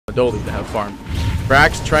Dolly to have farm.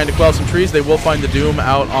 Brax trying to quell some trees. They will find the Doom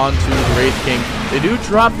out onto the Wraith King. They do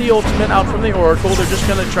drop the ultimate out from the Oracle. They're just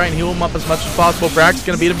going to try and heal him up as much as possible. Brax is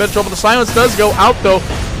going to be in a bit of trouble. The silence does go out, though,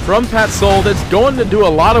 from Pat Soul. That's going to do a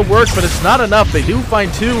lot of work, but it's not enough. They do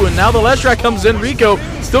find 2, and now the Leshrac comes in. Rico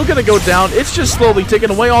still going to go down. It's just slowly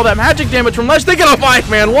taking away all that magic damage from Lesh. They get a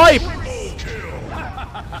 5-man wipe!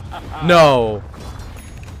 No.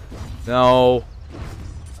 No.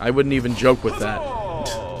 I wouldn't even joke with that.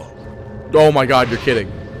 Oh my god, you're kidding.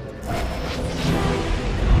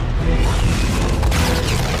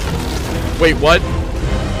 Wait, what?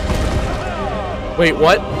 Wait,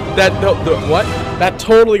 what? What? That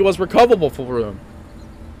totally was recoverable for him.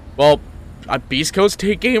 Well, Beast Coast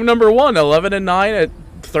take game number 1, 11-9 at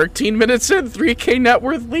 13 minutes in, 3K net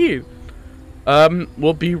worth lead.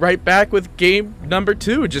 We'll be right back with game number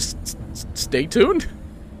 2. Just stay tuned.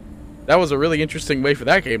 That was a really interesting way for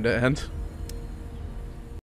that game to end.